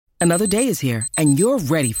Another day is here, and you're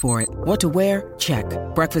ready for it. What to wear? Check.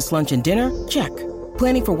 Breakfast, lunch, and dinner? Check.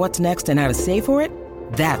 Planning for what's next and how to save for it?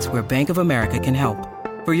 That's where Bank of America can help.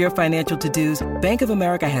 For your financial to-dos, Bank of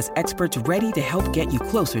America has experts ready to help get you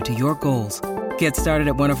closer to your goals. Get started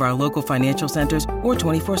at one of our local financial centers or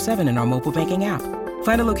 24/7 in our mobile banking app.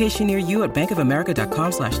 Find a location near you at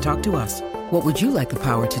bankofamerica.com/talktous. What would you like the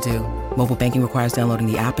power to do? Mobile banking requires downloading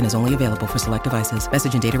the app and is only available for select devices.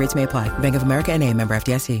 Message and data rates may apply. Bank of America N.A., member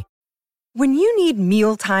FDIC. When you need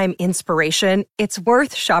mealtime inspiration, it's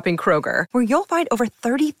worth shopping Kroger, where you'll find over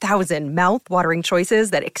 30,000 mouth-watering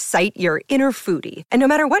choices that excite your inner foodie. And no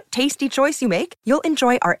matter what tasty choice you make, you'll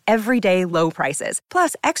enjoy our everyday low prices,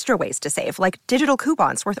 plus extra ways to save, like digital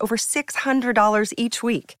coupons worth over $600 each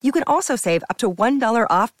week. You can also save up to $1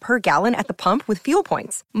 off per gallon at the pump with fuel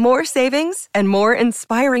points. More savings and more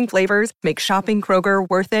inspiring flavors make shopping Kroger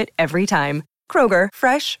worth it every time. Kroger,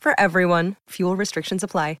 fresh for everyone. Fuel restrictions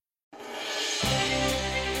apply.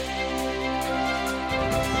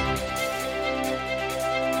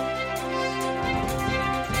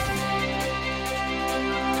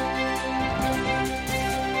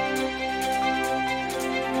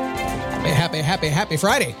 Happy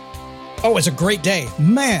Friday. Oh, it's a great day.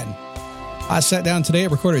 Man, I sat down today. I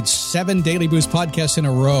recorded 7 Daily Boost podcasts in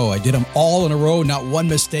a row. I did them all in a row. Not one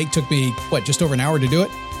mistake. Took me, just over an hour to do it?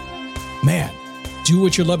 Man, do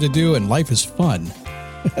what you love to do, and life is fun.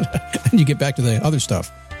 And you get back to the other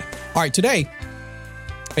stuff. All right, today,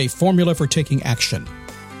 a formula for taking action.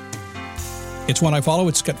 It's one I follow.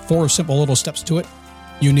 It's got 4 simple little steps to it.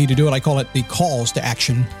 You need to do it. I call it the calls to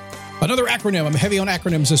action. Another acronym. I'm heavy on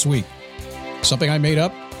acronyms this week. Something I made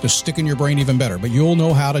up to stick in your brain even better. But you'll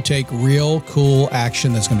know how to take real cool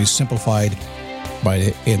action that's going to be simplified by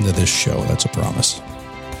the end of this show. That's a promise.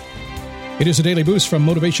 It is a Daily Boost from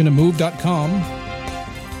motivationtomove.com.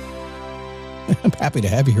 I'm happy to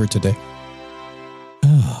have you here today. Do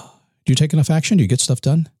you take enough action? Do you get stuff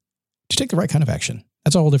done? Do you take the right kind of action?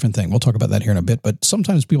 That's a whole different thing. We'll talk about that here in a bit, but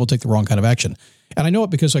sometimes people take the wrong kind of action. And I know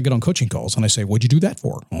it because I get on coaching calls and I say, what'd you do that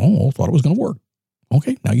for? Oh, thought it was going to work.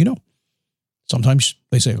 Okay, now you know. Sometimes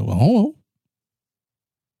they say, oh,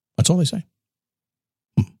 that's all they say.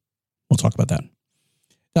 We'll talk about that.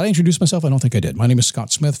 Did I introduce myself? I don't think I did. My name is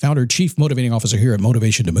Scott Smith, founder, chief motivating officer here at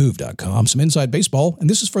motivationtomove.com. Some inside baseball. And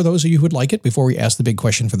this is for those of you who would like it. Before we ask the big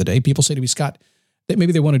question for the day, people say to me, Scott, that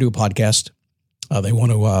maybe they want to do a podcast. They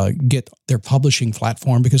want to get their publishing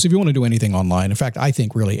platform, because if you want to do anything online, in fact, I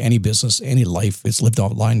think really any business, any life is lived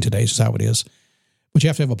online today. This is how it is. But you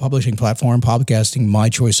have to have a publishing platform. Podcasting, my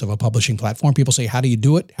choice of a publishing platform. People say, how do you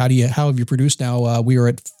do it? How have you produced now? We are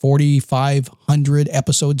at 4,500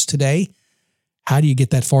 episodes today. How do you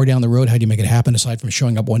get that far down the road? How do you make it happen aside from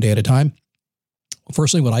showing up one day at a time?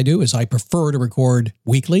 Firstly, what I do is I prefer to record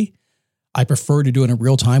weekly. I prefer to do it in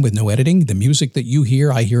real time with no editing. The music that you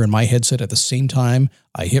hear, I hear in my headset at the same time.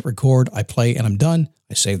 I hit record, I play, and I'm done.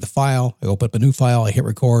 I save the file. I open up a new file. I hit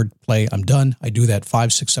record, play, I'm done. I do that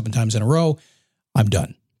 5, 6, 7 times in a row. I'm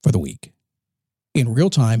done for the week. In real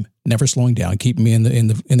time, never slowing down, keeping me in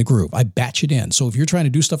the groove. I batch it in. So if you're trying to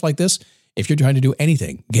do stuff like this, if you're trying to do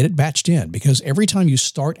anything, get it batched in, because every time you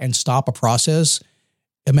start and stop a process,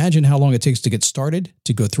 imagine how long it takes to get started,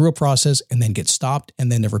 to go through a process, and then get stopped,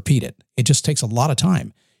 and then to repeat it. It just takes a lot of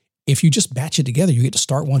time. If you just batch it together, you get to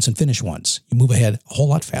start once and finish once. You move ahead a whole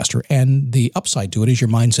lot faster. And the upside to it is your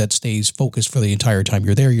mindset stays focused for the entire time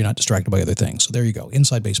you're there. You're not distracted by other things. So there you go.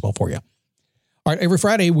 Inside baseball for you. All right. Every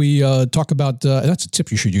Friday, we talk about, that's a tip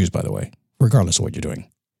you should use, by the way, regardless of what you're doing.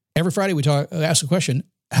 Every Friday, we ask a question,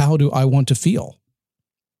 how do I want to feel?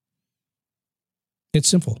 It's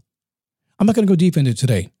simple. I'm not going to go deep into it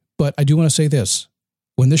today, but I do want to say this.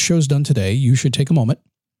 When this show's done today, you should take a moment.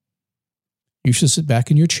 You should sit back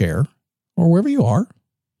in your chair or wherever you are,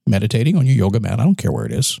 meditating on your yoga mat. I don't care where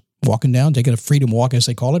it is. Walking down, taking a freedom walk, as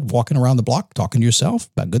they call it, walking around the block, talking to yourself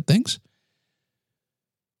about good things.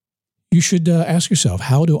 You should ask yourself,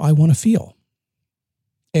 how do I want to feel?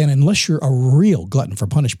 And unless you're a real glutton for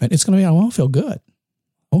punishment, it's going to be, I want to feel good.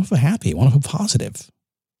 I want to feel happy. I want to feel positive.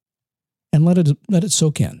 And let it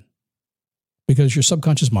soak in. Because your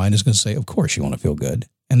subconscious mind is going to say, of course you want to feel good.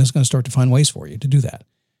 And it's going to start to find ways for you to do that.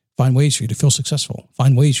 Find ways for you to feel successful.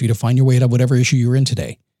 Find ways for you to find your way out of whatever issue you're in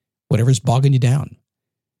today. Whatever's bogging you down.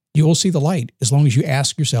 You will see the light as long as you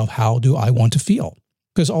ask yourself, how do I want to feel?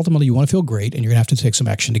 Because ultimately you want to feel great, and you're going to have to take some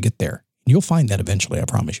action to get there. And you'll find that eventually, I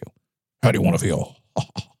promise you. How do you want to feel?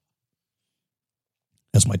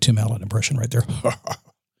 That's my Tim Allen impression right there.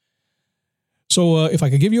 So if I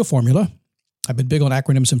could give you a formula, I've been big on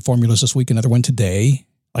acronyms and formulas this week, another one today.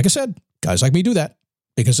 Like I said, guys like me do that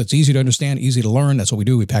because it's easy to understand, easy to learn. That's what we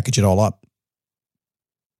do. We package it all up.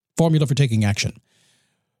 Formula for taking action.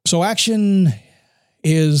 So action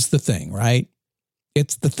is the thing, right?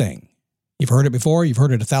 It's the thing. You've heard it before. You've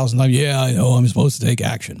heard it 1,000 times. Yeah, I know I'm supposed to take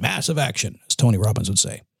action. Massive action, as Tony Robbins would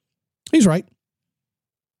say. He's right.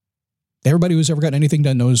 Everybody who's ever gotten anything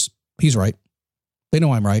done knows he's right. They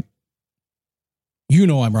know I'm right. You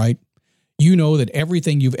know I'm right. You know that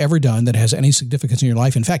everything you've ever done that has any significance in your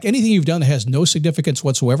life, in fact, anything you've done that has no significance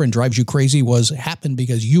whatsoever and drives you crazy happened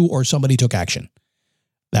because you or somebody took action.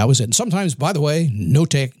 That was it. And sometimes, by the way, no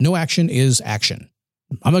action is action.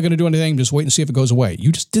 I'm not going to do anything. Just wait and see if it goes away.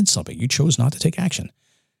 You just did something. You chose not to take action.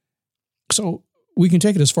 So we can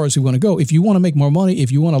take it as far as we want to go. If you want to make more money,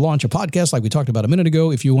 if you want to launch a podcast like we talked about a minute ago,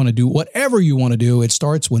 if you want to do whatever you want to do, it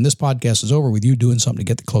starts when this podcast is over with you doing something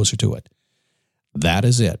to get closer to it. That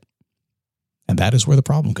is it. And that is where the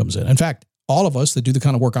problem comes in. In fact, all of us that do the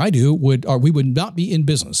kind of work I do we would not be in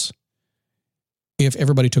business if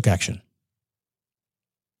everybody took action.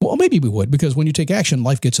 Well, maybe we would, because when you take action,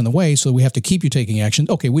 life gets in the way, so we have to keep you taking action.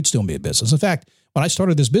 Okay, we'd still be in business. In fact, when I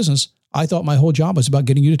started this business, I thought my whole job was about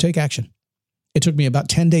getting you to take action. It took me about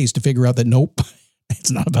 10 days to figure out that, nope, it's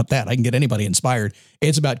not about that. I can get anybody inspired.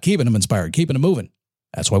 It's about keeping them inspired, keeping them moving.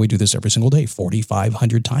 That's why we do this every single day,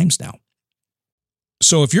 4,500 times now.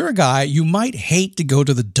 So if you're a guy, you might hate to go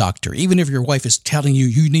to the doctor, even if your wife is telling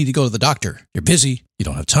you need to go to the doctor. You're busy, you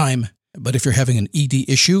don't have time. But if you're having an ED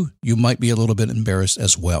issue, you might be a little bit embarrassed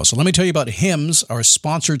as well. So let me tell you about Hims, our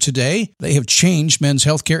sponsor today. They have changed men's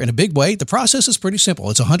healthcare in a big way. The process is pretty simple.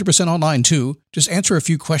 It's 100% online too. Just answer a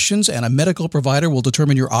few questions and a medical provider will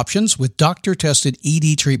determine your options with doctor-tested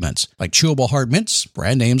ED treatments like chewable hard mints,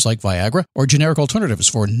 brand names like Viagra, or generic alternatives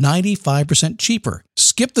for 95% cheaper.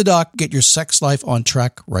 Skip the doc, get your sex life on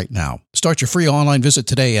track right now. Start your free online visit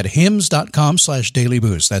today at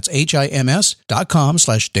hims.com/dailyboost. That's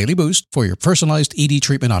HIMS.com/dailyboost for your personalized ED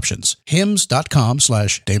treatment options.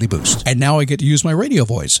 hims.com/dailyboost. And now I get to use my radio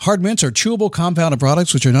voice. Hard mints are chewable compounded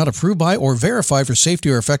products which are not approved by or verified for safety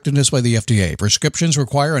or effectiveness by the FDA. Prescriptions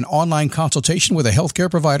require an online consultation with a healthcare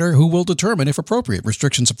provider who will determine if appropriate.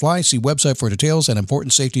 Restrictions apply. See website for details and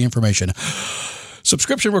important safety information.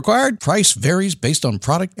 Subscription required. Price varies based on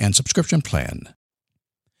product and subscription plan.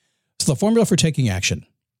 So the formula for taking action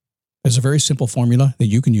is a very simple formula that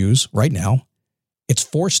you can use right now. It's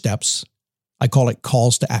 4 steps. I call it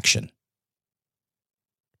calls to action.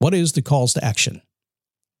 What is the calls to action?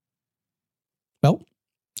 Well,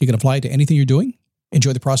 you can apply it to anything you're doing.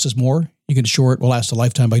 Enjoy the process more. You can ensure it will last a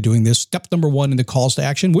lifetime by doing this. Step number 1 in the calls to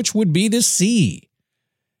action, which would be the C,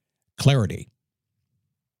 clarity.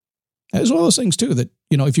 It's one of those things, too, that,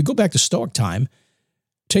 if you go back to Stoic time,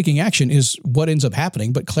 taking action is what ends up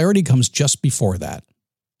happening, but clarity comes just before that.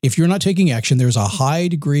 If you're not taking action, there's a high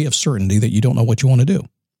degree of certainty that you don't know what you want to do.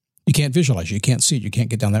 You can't visualize it. You can't see it. You can't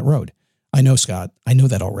get down that road. I know, Scott. I know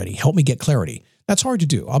that already. Help me get clarity. That's hard to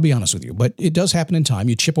do. I'll be honest with you, but it does happen in time.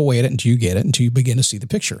 You chip away at it until you get it, until you begin to see the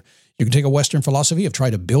picture. You can take a Western philosophy of try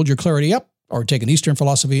to build your clarity up, or take an Eastern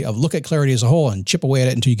philosophy of look at clarity as a whole and chip away at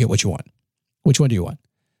it until you get what you want. Which one do you want?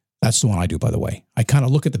 That's the one I do, by the way. I kind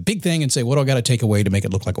of look at the big thing and say, what do I got to take away to make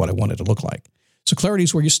it look like what I want it to look like? So clarity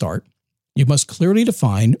is where you start. You must clearly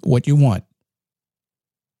define what you want.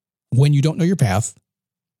 When you don't know your path,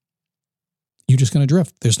 you're just going to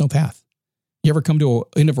drift. There's no path. You ever come to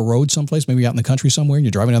the end of a road someplace, maybe out in the country somewhere, and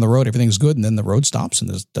you're driving down the road, everything's good, and then the road stops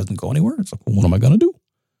and it doesn't go anywhere? It's like, well, what am I going to do?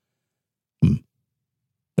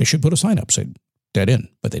 They should put a sign up, say, dead end,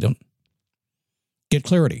 but they don't. Get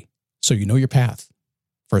clarity so you know your path.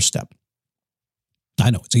 First step. I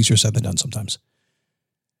know, it's easier said than done sometimes.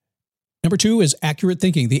 Number 2 is accurate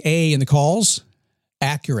thinking. The A in the calls,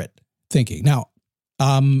 accurate thinking. Now,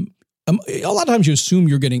 a lot of times you assume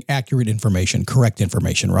you're getting accurate information, correct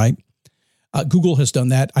information, right? Google has done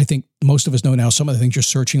that. I think most of us know now some of the things you're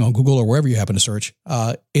searching on Google or wherever you happen to search.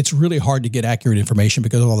 It's really hard to get accurate information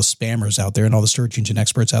because of all the spammers out there and all the search engine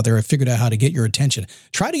experts out there have figured out how to get your attention.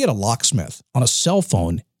 Try to get a locksmith on a cell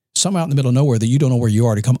phone, somewhere out in the middle of nowhere that you don't know where you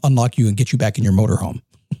are, to come unlock you and get you back in your motorhome.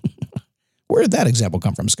 Where did that example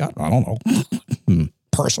come from, Scott? I don't know.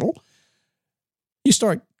 Personal. You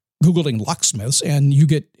start Googling locksmiths and you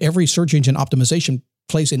get every search engine optimization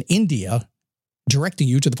place in India directing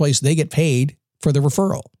you to the place they get paid for the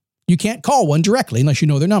referral. You can't call one directly unless you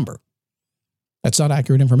know their number. That's not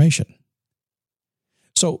accurate information.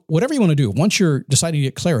 So whatever you want to do, once you're deciding to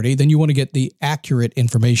get clarity, then you want to get the accurate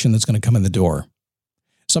information that's going to come in the door.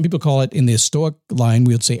 Some people call it, in the Stoic line,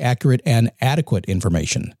 we would say accurate and adequate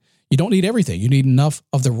information. You don't need everything. You need enough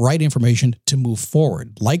of the right information to move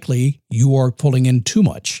forward. Likely, you are pulling in too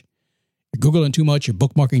much. You're Googling too much, you're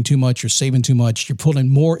bookmarking too much, you're saving too much, you're pulling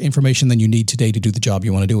more information than you need today to do the job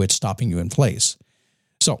you want to do. It's stopping you in place.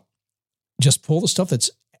 So Just pull the stuff that's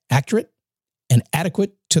accurate and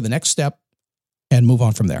adequate to the next step and move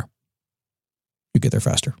on from there. You get there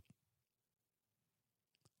faster.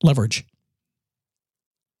 Leverage.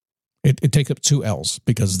 It takes up 2 L's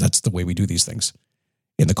because that's the way we do these things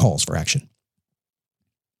in the calls for action.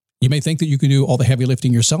 You may think that you can do all the heavy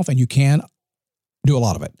lifting yourself, and you can do a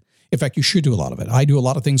lot of it. In fact, you should do a lot of it. I do a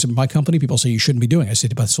lot of things in my company people say you shouldn't be doing. I say,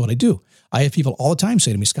 but that's what I do. I have people all the time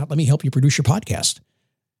say to me, Scott, let me help you produce your podcast.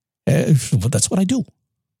 That's what I do.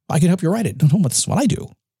 I can help you write it. No, that's what I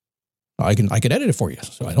do. I can edit it for you,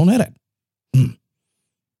 so I don't edit.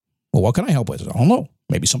 Well, what can I help with? I don't know.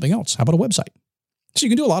 Maybe something else. How about a website? So you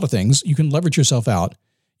can do a lot of things. You can leverage yourself out.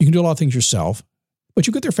 You can do a lot of things yourself, but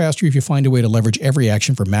you get there faster if you find a way to leverage every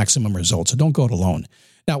action for maximum results. So don't go it alone.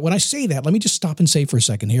 Now, when I say that, let me just stop and say for a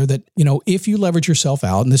second here that, if you leverage yourself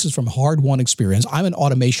out, and this is from hard-won experience, I'm an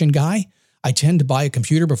automation guy. I tend to buy a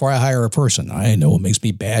computer before I hire a person. I know it makes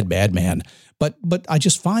me bad man. But I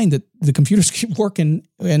just find that the computers keep working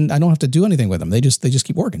and I don't have to do anything with them. They just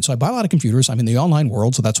keep working. So I buy a lot of computers. I'm in the online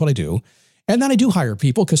world, so that's what I do. And then I do hire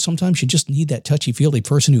people because sometimes you just need that touchy-feely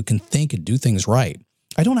person who can think and do things right.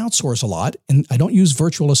 I don't outsource a lot, and I don't use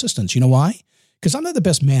virtual assistants. You know why? Because I'm not the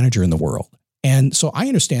best manager in the world. And so I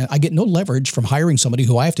understand I get no leverage from hiring somebody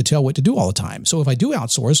who I have to tell what to do all the time. So if I do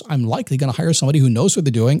outsource, I'm likely going to hire somebody who knows what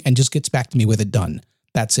they're doing and just gets back to me with it done.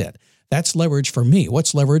 That's it. That's leverage for me.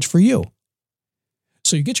 What's leverage for you?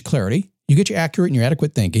 So you get your clarity, you get your accurate and your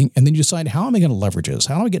adequate thinking, and then you decide, how am I going to leverage this?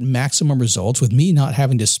 How do I get maximum results with me not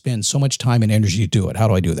having to spend so much time and energy to do it? How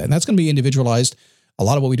do I do that? And that's going to be individualized. A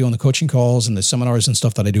lot of what we do on the coaching calls and the seminars and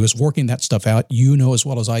stuff that I do is working that stuff out. You know as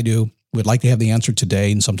well as I do. We'd like to have the answer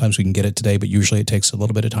today, and sometimes we can get it today, but usually it takes a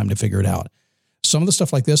little bit of time to figure it out. Some of the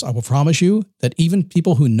stuff like this, I will promise you that even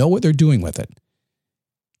people who know what they're doing with it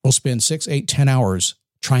will spend 6, 8, 10 hours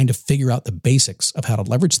trying to figure out the basics of how to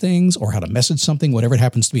leverage things or how to message something, whatever it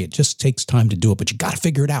happens to be. It just takes time to do it, but you got to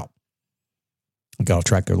figure it out. I got off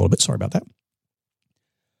track there a little bit. Sorry about that.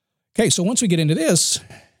 Okay, so once we get into this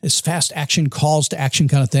fast action, calls to action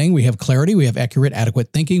kind of thing, we have clarity, we have accurate,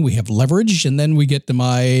 adequate thinking, we have leverage, and then we get to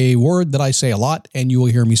my word that I say a lot, and you will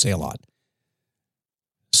hear me say a lot.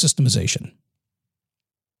 Systemization.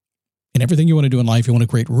 In everything you want to do in life, you want to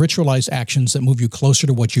create ritualized actions that move you closer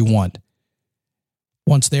to what you want.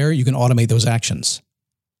 Once there, you can automate those actions.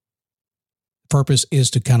 The purpose is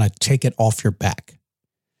to kind of take it off your back.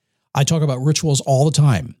 I talk about rituals all the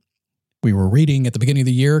time. We were reading at the beginning of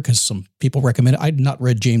the year because some people recommend it. I'd not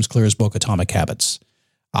read James Clear's book, Atomic Habits.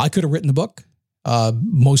 I could have written the book.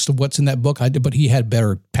 Most of what's in that book, I did, but he had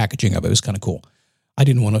better packaging of it. It was kind of cool. I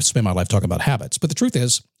didn't want to spend my life talking about habits. But the truth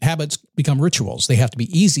is, habits become rituals. They have to be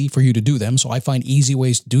easy for you to do them. So I find easy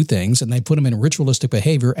ways to do things, and I put them in ritualistic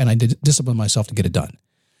behavior, and I discipline myself to get it done.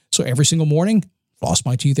 So every single morning, floss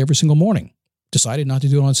my teeth every single morning. Decided not to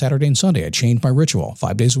do it on Saturday and Sunday. I changed my ritual.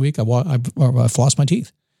 5 days a week, I floss my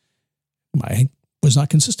teeth. I was not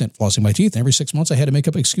consistent flossing my teeth. And every 6 months, I had to make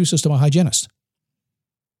up excuses to my hygienist.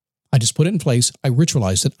 I just put it in place. I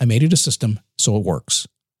ritualized it. I made it a system so it works.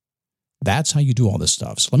 That's how you do all this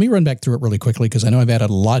stuff. So let me run back through it really quickly because I know I've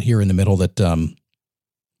added a lot here in the middle that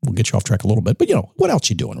will get you off track a little bit. But, what else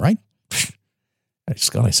you doing, right? I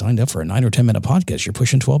signed up for a 9 or 10 minute podcast. You're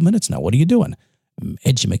pushing 12 minutes now. What are you doing? I'm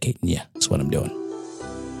educating you. That's what I'm doing.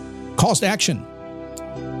 Calls to action.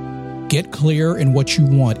 Get clear in what you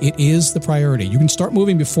want. It is the priority. You can start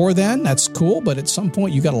moving before then. That's cool. But at some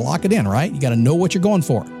point, you got to lock it in, right? You got to know what you're going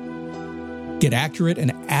for. Get accurate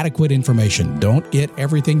and adequate information. Don't get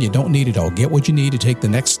everything. You don't need it all. Get what you need to take the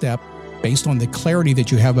next step based on the clarity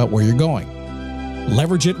that you have about where you're going.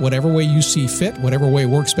 Leverage it whatever way you see fit, whatever way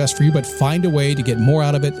works best for you, but find a way to get more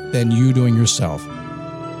out of it than you doing yourself.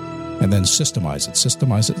 And then systemize it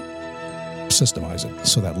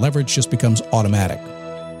so that leverage just becomes automatic.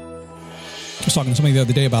 I was talking to somebody the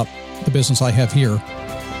other day about the business I have here.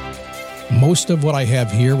 Most of what I have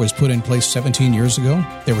here was put in place 17 years ago.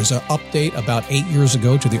 There was an update about 8 years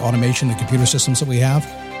ago to the automation and computer systems that we have.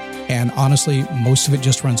 And honestly, most of it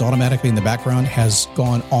just runs automatically in the background, has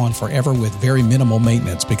gone on forever with very minimal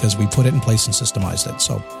maintenance because we put it in place and systemized it.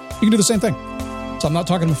 So you can do the same thing. So I'm not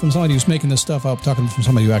talking from somebody who's making this stuff up, I'm talking from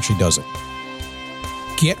somebody who actually does it.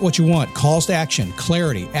 Get what you want. Calls to action,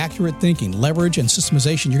 clarity, accurate thinking, leverage, and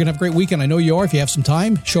systemization. You're going to have a great weekend. I know you are. If you have some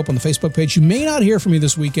time, show up on the Facebook page. You may not hear from me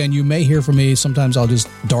this weekend. You may hear from me. Sometimes I'll just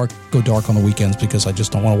go dark on the weekends because I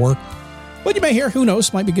just don't want to work. But you may hear. Who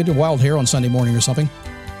knows? Might be getting wild hair on Sunday morning or something.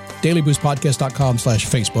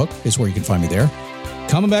 DailyBoostPodcast.com/Facebook is where you can find me there.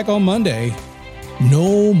 Coming back on Monday.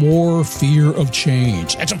 No more fear of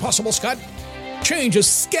change. That's impossible, Scott. Change is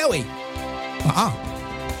scary.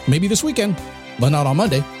 Maybe this weekend, but not on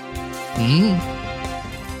Monday. Mm.